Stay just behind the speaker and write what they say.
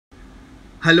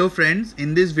Hello friends,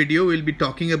 in this video we'll be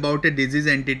talking about a disease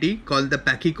entity called the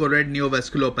Pachychoroid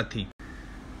Neovasculopathy.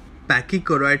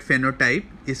 Pachychoroid phenotype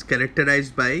is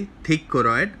characterized by thick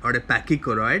choroid or a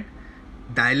pachychoroid,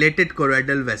 dilated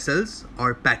choroidal vessels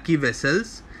or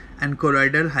pachyvessels, and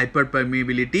choroidal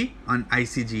hyperpermeability on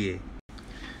ICGA.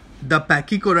 The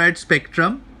Pachychoroid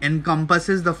spectrum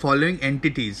encompasses the following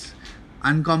entities: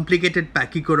 uncomplicated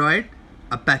pachychoroid,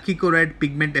 a pachychoroid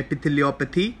pigment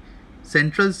epitheliopathy,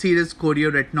 central serous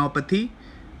chorioretinopathy,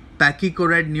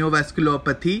 pachychoroid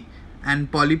neovasculopathy,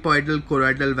 and polypoidal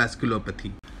choroidal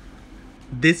vasculopathy.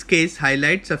 This case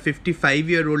highlights a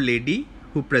 55-year-old lady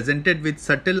who presented with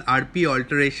subtle RP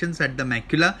alterations at the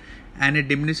macula and a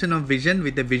diminution of vision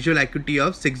with a visual acuity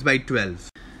of 6/12.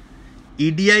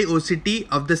 EDI OCT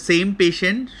of the same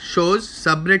patient shows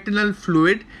subretinal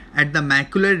fluid at the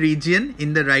macular region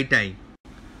in the right eye.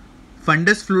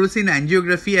 Fundus fluorescein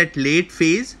angiography at late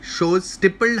phase shows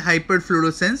stippled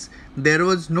hyperfluorescence. There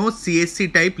was no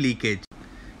CSC type leakage.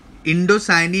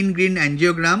 Indocyanine green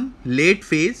angiogram late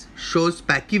phase shows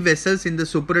pachyvessels in the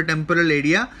supratemporal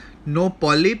area. No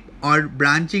polyp or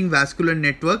branching vascular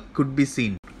network could be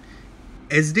seen.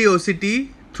 SD OCT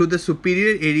through the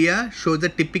superior area shows a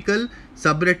typical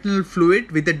subretinal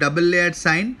fluid with a double layered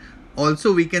sign.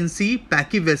 Also we can see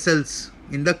pachyvessels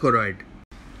in the choroid.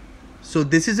 So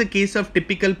this is a case of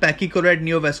typical pachychoroid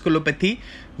neovasculopathy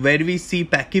where we see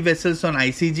pachyvessels on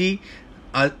ICG,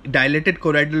 dilated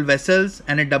choroidal vessels,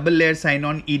 and a double layer sign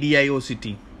on EDI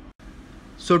OCT.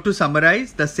 So to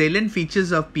summarize, the salient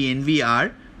features of PNV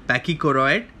are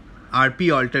pachychoroid,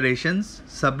 RP alterations,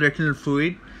 subretinal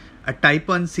fluid, a type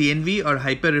 1 CNV or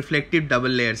hyperreflective double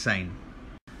layer sign.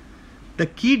 The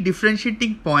key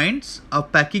differentiating points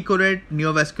of pachychoroid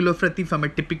neovasculopathy from a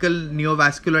typical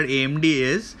neovascular AMD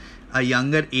is a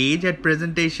younger age at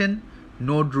presentation,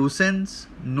 no drusense,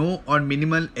 no or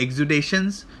minimal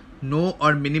exudations, no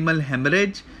or minimal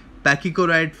hemorrhage,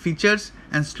 pachychoroid features,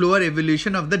 and slower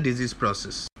evolution of the disease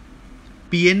process.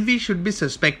 PNV should be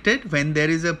suspected when there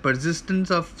is a persistence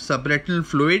of subretinal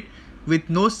fluid with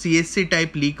no CSC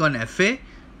type leak on FA,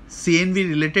 CNV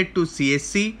related to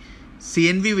CSC,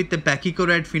 CNV with a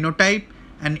pachychoroid phenotype,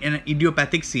 and an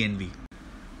idiopathic CNV.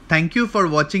 Thank you for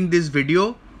watching this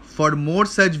video. For more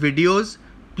such videos,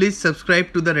 please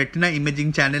subscribe to the Retina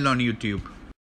Imaging channel on YouTube.